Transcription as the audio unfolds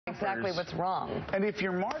exactly what's wrong. And if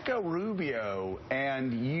you're Marco Rubio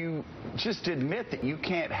and you just admit that you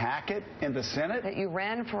can't hack it in the Senate. That you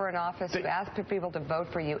ran for an office, you asked people to vote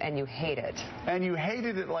for you, and you hate it. And you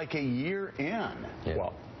hated it like a year in. Yeah.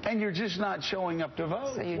 Well, and you're just not showing up to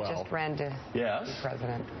vote. So you just ran to be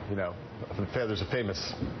president. You know, there's a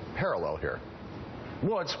famous parallel here.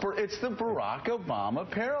 Well, it's the Barack Obama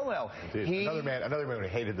parallel. Another man who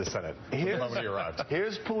hated the Senate the moment he arrived.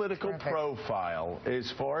 His political profile,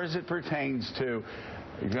 as far as it pertains to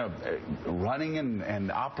running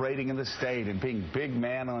and operating in the state and being big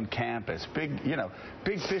man on campus, big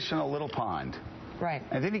fish in a little pond. Right.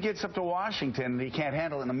 And then he gets up to Washington and he can't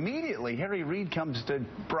handle it. And immediately Harry Reid comes to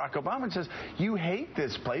Barack Obama and says, "You hate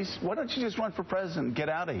this place. Why don't you just run for president and get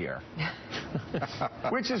out of here?"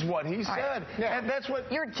 Which is what he said. Yeah. And that's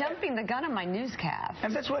what you're jumping the gun on my newscast.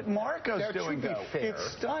 And that's what Marco's doing. To be fair,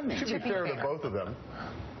 it's stunning. To be fair to both of them,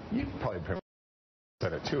 you'd probably pick the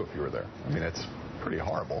Senate too if you were there. I mean, it's pretty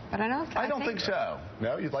horrible. But I don't think so.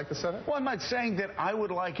 No, you'd like the Senate? Well, I'm not saying that I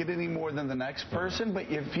would like it any more than the next person, but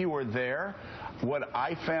if you were there, what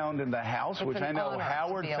I found in the House, which I know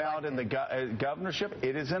Howard found in the governorship,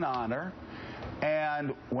 it is an honor.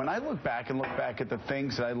 And when I look back at the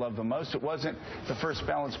things that I love the most, it wasn't the first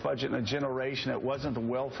balanced budget in a generation. It wasn't the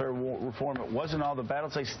welfare reform. It wasn't all the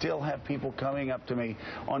battles. I still have people coming up to me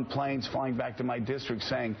on planes flying back to my district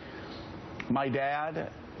saying, "My dad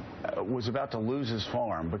was about to lose his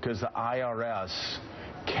farm because the IRS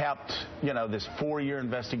kept, this 4-year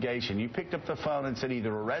investigation. You picked up the phone and said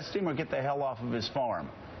either arrest him or get the hell off of his farm."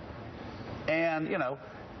 And,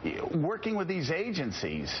 working with these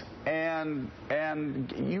agencies and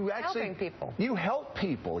you actually helping people. You help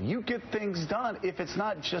people. You get things done if it's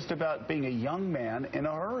not just about being a young man in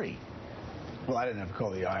a hurry. Well, I didn't have to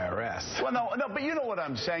call the IRS. Well, no, but you know what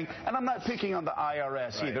I'm saying, and I'm not picking on the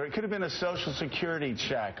IRS either. It could have been a Social Security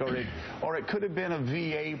check, or it could have been a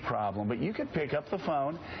VA problem, but you could pick up the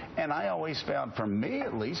phone, and I always found, for me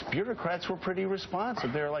at least, bureaucrats were pretty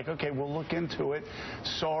responsive. They're like, "Okay, we'll look into it.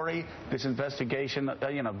 Sorry, this investigation,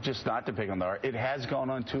 just not to pick on the it has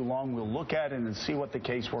gone on too long. We'll look at it and see what the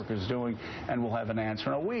caseworker's doing, and we'll have an answer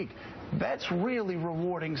in a week." That's really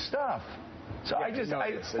rewarding stuff. So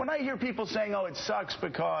when I hear people saying, "Oh, it sucks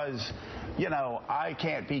because, I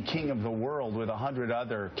can't be king of the world with 100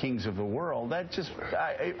 other kings of the world," that just,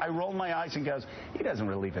 I roll my eyes and goes, he doesn't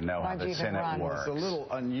really even know how the Senate works. It's a little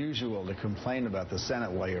unusual to complain about the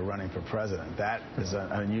Senate while you're running for president. That is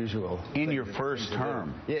unusual. In your first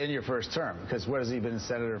term. Yeah, in your first term. Because what has he been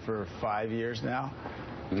senator for 5 years now?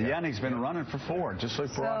 Yeah, and he's been running for 4, just like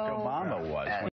Barack Obama was.